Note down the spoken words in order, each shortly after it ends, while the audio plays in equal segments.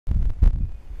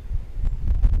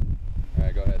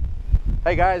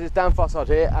Hey guys, it's Dan Fossard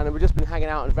here, and we've just been hanging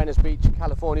out in Venice Beach,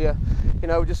 California. You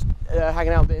know, we're just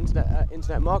hanging out with the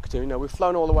internet marketing. You know, we've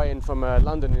flown all the way in from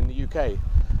London in the UK,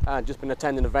 and just been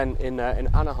attending an event in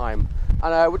Anaheim.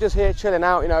 And we're just here chilling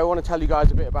out. You know, I want to tell you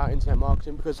guys a bit about internet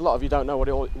marketing because a lot of you don't know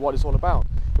what it's all about.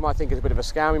 You might think it's a bit of a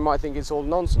scam, you might think it's all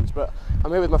nonsense, but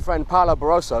I'm here with my friend Paulo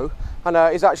Barrroso,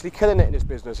 and he's actually killing it in his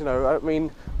business. You know, I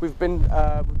mean, we've been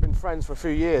friends for a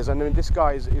few years, and I mean, this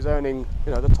guy is earning,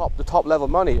 you know, the top level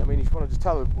money. I mean, if you want to just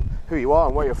tell them who you are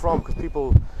and where you're from, because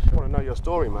people want to know your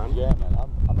story, man. Yeah, man.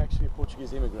 I'm actually a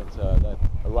Portuguese immigrant that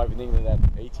arrived in England at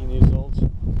 18 years old,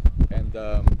 and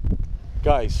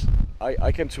guys,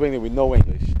 I came to England with no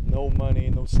English, no money,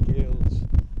 no skills,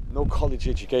 no college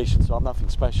education, so I'm nothing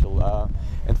special.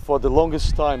 And for the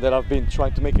longest time that I've been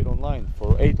trying to make it online,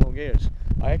 for 8 long years,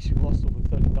 I actually lost over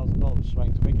 $30,000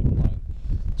 trying to make it online,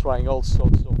 trying all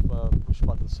sorts of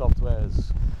push-button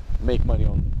softwares, make money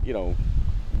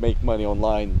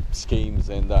online schemes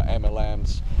and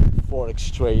MLMs,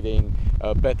 forex trading,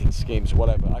 betting schemes,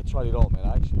 whatever. I tried it all, man.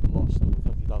 I actually lost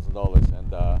over $30,000,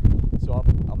 and so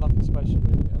I'm nothing special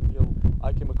really until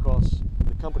I came across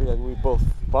the company that we both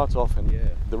part of, and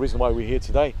the reason why we're here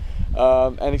today,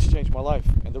 and it's changed my life.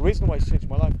 And the reason why it's changed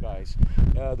my life, guys,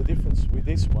 the difference with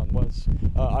this one was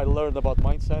I learned about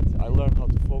mindset, I learned how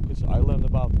to focus, I learned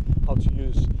about how to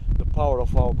use the power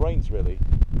of our brains really,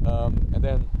 and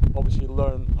then obviously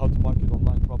learn how to market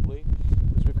online properly,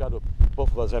 because we've got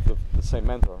both of us have the same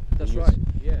mentor. That's right.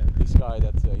 Yeah. This guy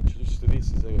that introduced to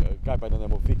this is a guy by the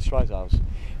name of Vic Streishaus,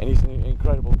 and he's an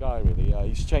incredible guy really.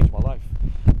 He's changed my life.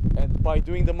 And by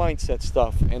doing the mindset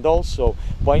stuff and also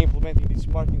by implementing these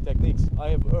marketing techniques, I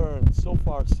have earned so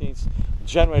far since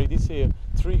January this year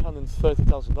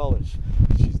 $330,000,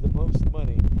 which is the most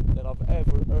money that I've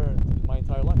ever earned in my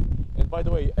entire life. And by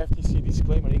the way, FTC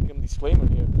disclaimer, income disclaimer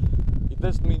here, it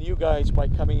doesn't mean you guys by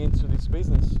coming into this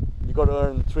business you got to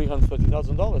earn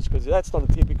 $330,000, because that's not a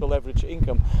typical average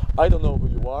income. I don't know who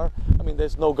you are. I mean,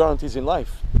 there's no guarantees in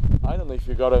life. I don't know if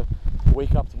you got to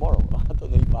wake up tomorrow. I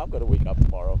don't know if I'm going to wake up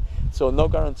tomorrow. So no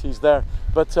guarantees there.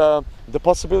 But the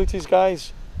possibilities,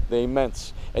 guys, they're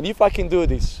immense. And if I can do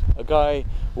this, a guy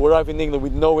who arrived in England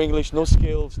with no English, no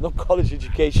skills, no college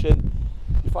education,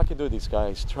 if I can do this,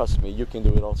 guys, trust me, you can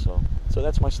do it also. So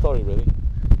that's my story, really.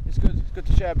 It's good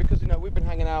to share, because, you know, we've been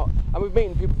hanging out and we've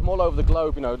meeting people from all over the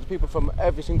globe. You know, there's people from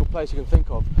every single place you can think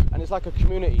of, and it's like a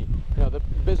community. You know, the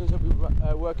business that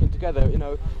we're working together, you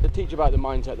know, they teach about the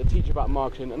mindset, they teach about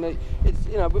marketing, and it's,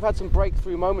 you know, we've had some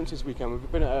breakthrough moments this weekend. We've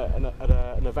been at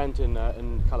an event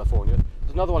in California.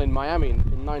 There's another one in Miami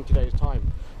in 90 days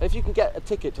time. And if you can get a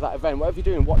ticket to that event, whatever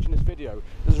you're doing watching this video,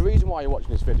 there's a reason why you're watching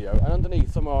this video, and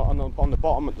underneath, somewhere on the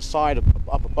bottom, at the side,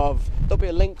 up above, there'll be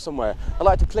a link somewhere. I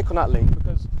like to click on that link,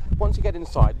 because once you get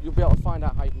inside, you'll be able to find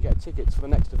out how you can get tickets for the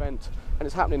next event, and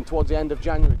it's happening towards the end of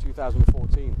January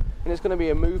 2014, and it's going to be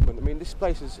a movement. I mean, this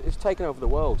place is taking over the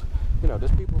world. You know,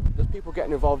 there's people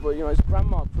getting involved, but, you know, it's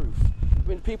grandma proof. I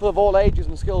mean, people of all ages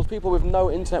and skills, people with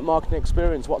no internet marketing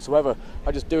experience whatsoever,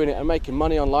 are just doing it and making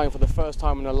money online for the first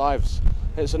time in their lives.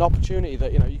 It's an opportunity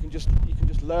that, you know, you can just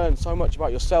learn so much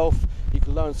about yourself. You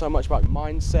can learn so much about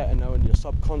mindset and knowing your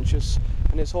subconscious,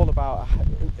 and it's all about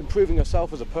improving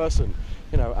yourself as a person.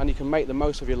 You know, and you can make the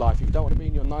most of your life. If you don't want to be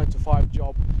in your 9-to-5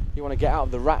 job, you want to get out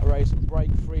of the rat race and break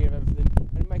free of everything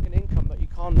and make an income that you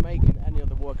can't make in any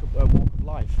other walk of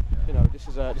life. You know, this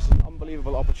is an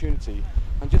unbelievable opportunity,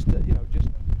 and just just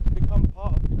become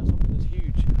part of, you know, something that's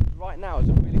huge. Right now is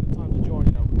a really good time to join.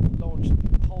 You know, we've launched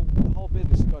the whole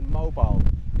business is going mobile.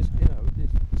 It's, you know,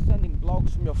 it's sending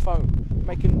blogs from your phone,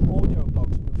 making audio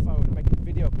blogs from your phone, and making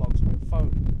video blogs from your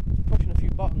phone. It's pushing a few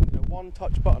buttons, you know, one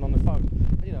touch button on the phone.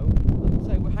 And, you know, let's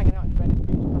say we're hanging out in Venice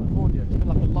Beach, California. It's been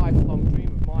like a lifelong dream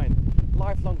of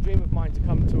mine. To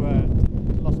come to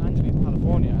Los Angeles,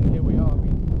 California, and here we are. I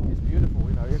mean, it's beautiful.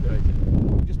 You know,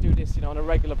 we just do this, you know, on a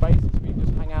regular basis. We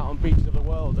just hang out on beaches of the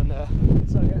world, and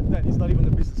it's not even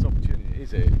a business opportunity,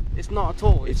 is it? It's not at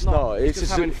all. It's not. It's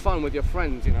just having fun with your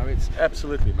friends. You know, it's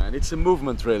absolutely, man. It's a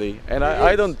movement, really, and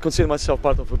I don't consider myself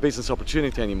part of a business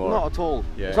opportunity anymore. Not at all.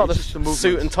 Yeah, it's not just a movement.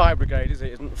 Suit and tie brigade, is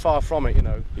it? It's far from it. You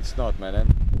know, it's not, man.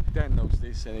 And Dan knows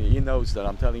this, and he knows that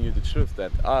I'm telling you the truth,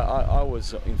 that I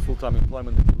was in full-time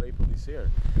employment until April this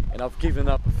year, and I've given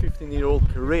up a 15-year-old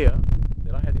career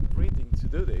that I had in printing to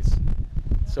do this.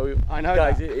 So I know,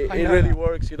 guys, that. it really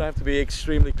works. You don't have to be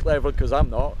extremely clever, because I'm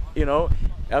not, you know.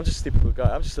 I'm just a typical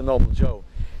guy. I'm just a normal Joe.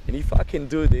 And if I can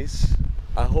do this,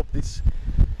 I hope this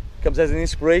comes as an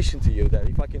inspiration to you, that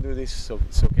if I can do this, so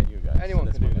can you guys.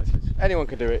 Anyone can do this. Anyone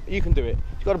can do it. You can do it.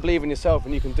 You've got to believe in yourself,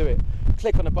 and you can do it.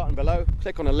 Click on the button below,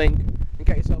 click on a link, and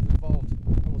get yourself involved,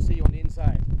 and we'll see you on the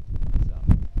inside.